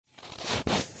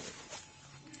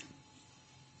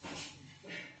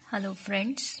Hello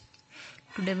friends,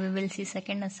 today we will see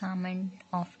second assignment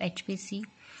of HPC,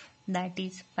 that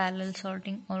is parallel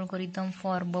sorting algorithm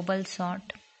for bubble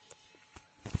sort.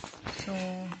 So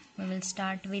we will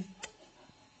start with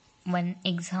one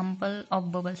example of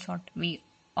bubble sort. We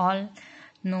all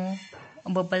know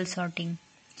bubble sorting.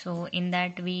 So in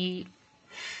that we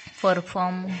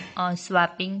perform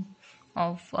swapping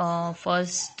of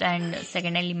first and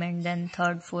second element, then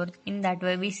third, fourth. In that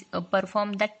way we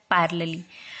perform that parallelly.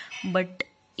 But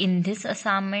in this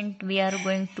assignment we are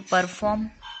going to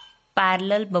perform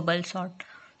parallel bubble sort.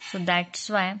 So that's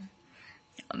why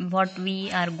what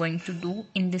we are going to do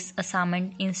in this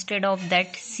assignment, instead of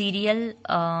that serial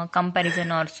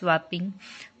comparison or swapping,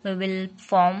 we will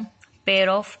form pair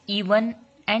of even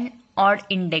and odd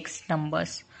index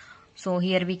numbers. So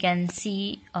here we can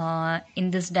see in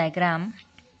this diagram,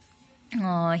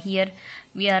 here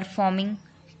we are forming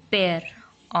pair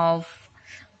of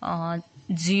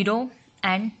 0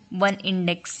 and 1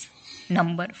 index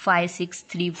number 5 6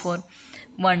 3 4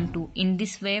 1 2. In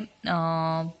this way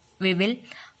we will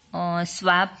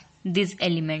swap these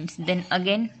elements. Then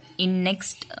again in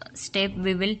next step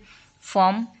we will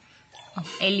form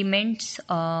elements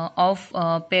of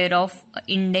pair of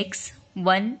index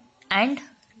 1 and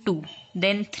 2,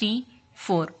 then 3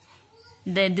 4.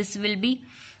 This will be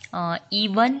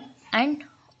even and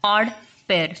odd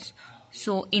pairs.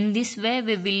 So in this way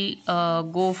we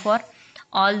will go for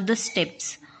all the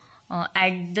steps.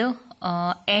 At the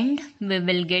end we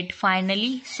will get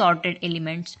finally sorted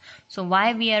elements. So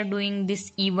why we are doing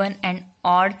this even and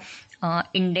odd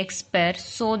index pair?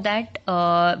 So that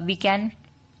we can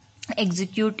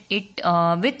execute it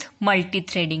with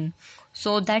multi-threading,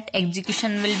 so that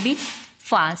execution will be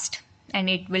fast and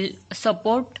it will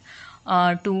support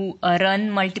to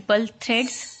run multiple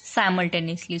threads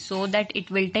simultaneously, so that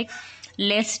it will take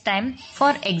less time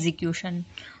for execution.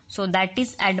 So that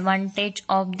is advantage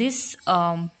of this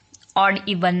odd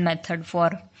even method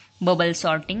for bubble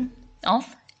sorting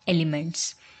of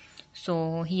elements.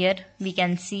 So here we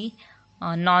can see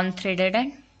non-threaded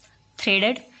and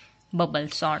threaded bubble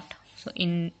sort. So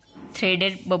in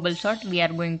threaded bubble sort we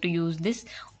are going to use this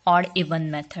odd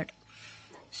even method.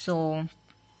 So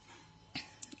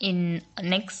in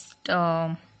next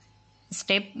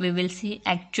step we will see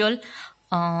actual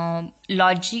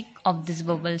logic of this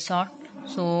bubble sort.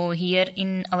 So here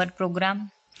in our program,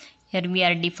 here we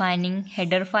are defining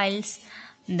header files.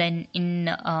 Then in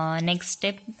next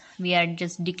step we are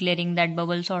just declaring that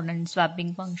bubble sort and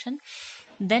swapping function.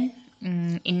 Then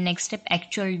in next step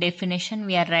actual definition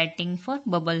we are writing for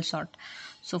bubble sort.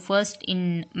 So first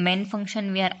in main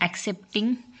function we are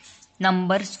accepting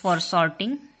numbers for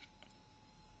sorting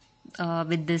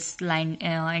with this line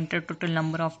enter total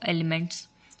number of elements.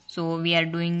 So we are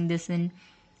doing this in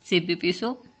CPP,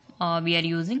 so we are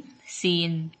using C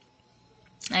and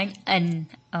N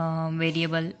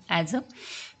variable as a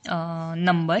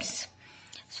numbers.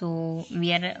 So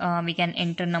we can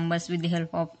enter numbers with the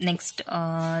help of next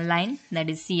line, that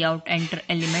is C out enter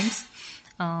elements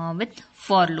with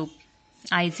for loop.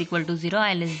 I is equal to 0,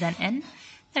 I less than n,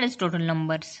 that is total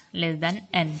numbers less than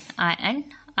n, I and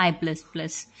I plus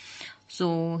plus.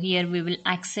 So here we will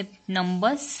accept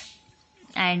numbers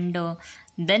and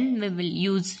then we will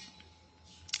use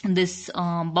this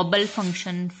bubble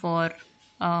function for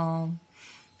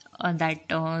that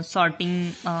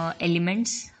sorting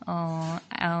elements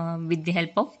with the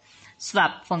help of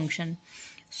swap function.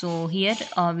 So here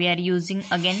we are using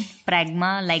again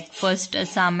pragma like first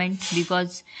assignment,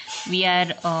 because we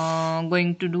are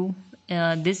going to do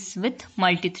this with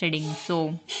multi-threading.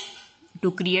 So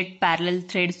to create parallel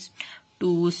threads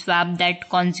to swap that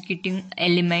consecutive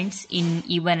elements in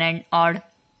even and odd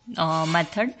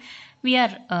method, we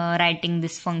are writing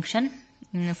this function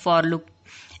for loop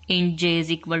int j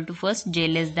is equal to first j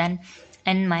less than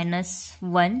n minus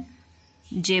 1,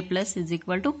 j plus is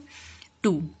equal to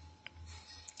 2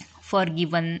 for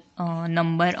given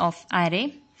number of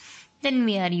array. Then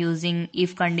we are using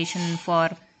if condition for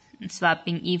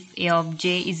swapping. If a of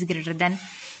j is greater than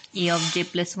a of j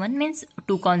plus 1, means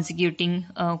two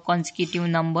consecutive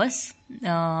numbers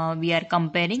we are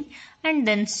comparing and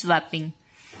then swapping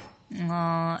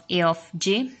a of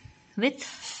j with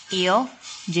a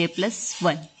of j plus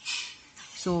 1.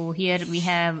 So here we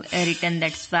have written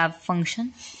that swap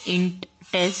function int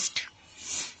test.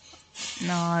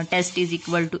 Test is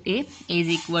equal to a is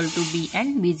equal to b,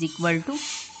 and b is equal to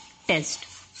test.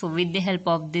 So with the help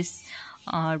of this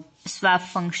swap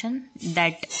function,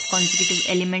 that consecutive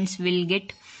elements will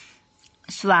get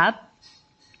swapped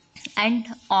and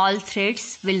all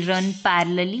threads will run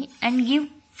parallelly and give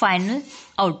final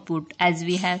output as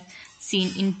we have seen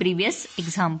in previous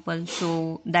example. So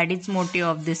that is motive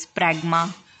of this pragma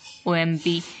OMP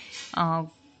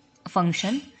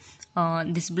function.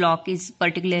 This block is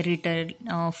particularly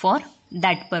written for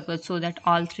that purpose, so that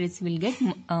all threads will get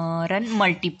run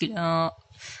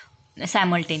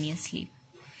simultaneously.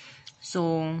 So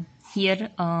here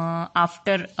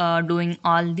after doing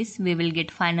all this, we will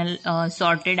get final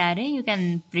sorted array. You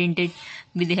can print it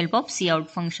with the help of cout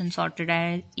function. Sorted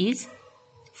array is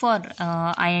for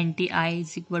int I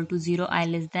is equal to 0, I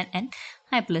less than n,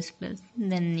 I plus plus.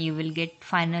 Then you will get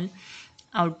final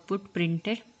output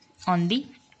printed on the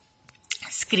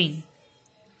screen.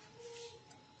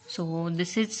 So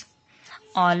this is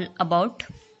all about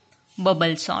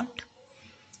bubble sort.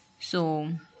 So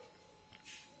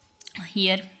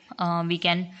here we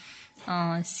can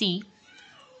see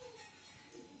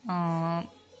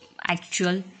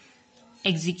actual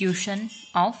execution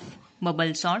of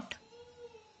bubble sort.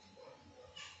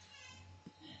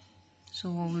 So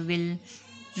we will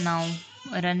now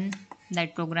run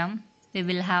that program. We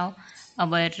will have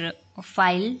our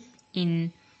file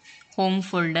in home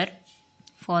folder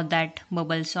for that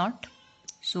bubble sort.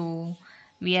 So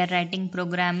we are writing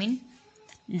program in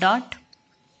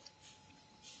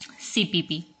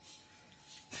 .cpp.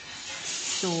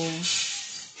 So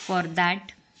for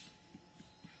that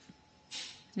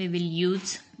we will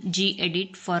use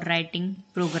gedit for writing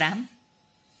program,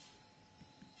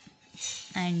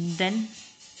 and then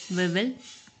we will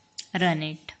run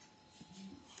it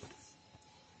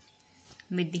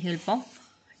with the help of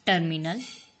terminal.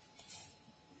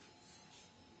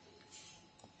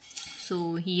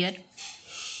 So here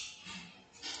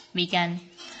we can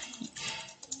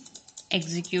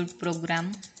execute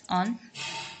program on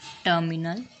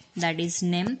terminal, that is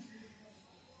name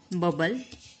bubble.cpp.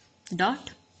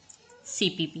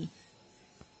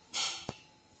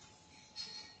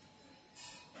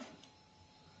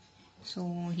 So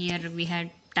here we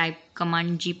had type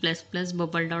command g++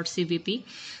 bubble.cpp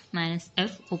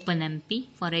 -f openmp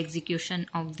for execution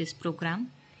of this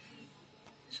program.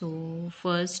 So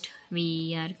first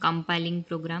we are compiling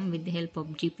program with the help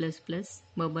of g++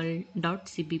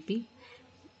 bubble.cpp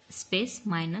space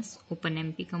minus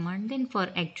openmp command. Then for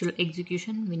actual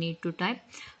execution we need to type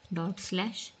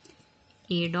 ./a.out.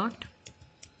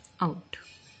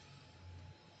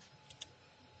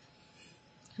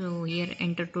 So here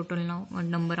enter total now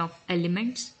number of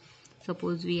elements.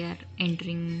 Suppose we are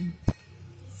entering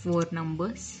 4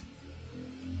 numbers,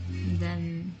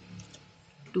 then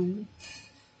 2,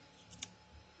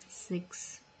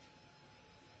 6,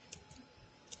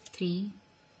 3,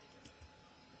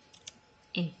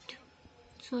 8.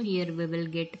 So here we will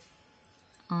get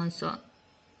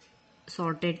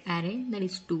sorted array, that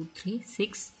is 2, 3,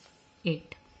 6,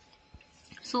 8.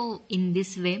 So in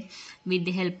this way, with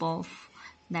the help of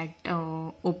that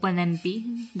openmp,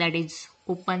 that is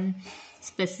open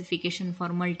specification for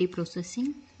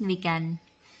multiprocessing, we can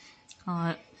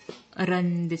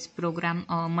run this program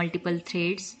multiple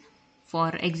threads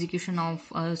for execution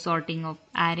of sorting of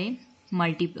array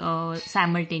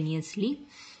simultaneously.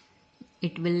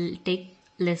 It will take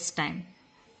less time.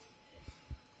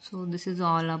 So this is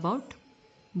all about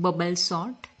bubble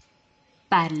sort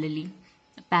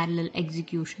parallel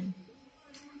execution.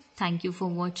 Thank you for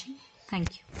watching. Thank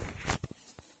you.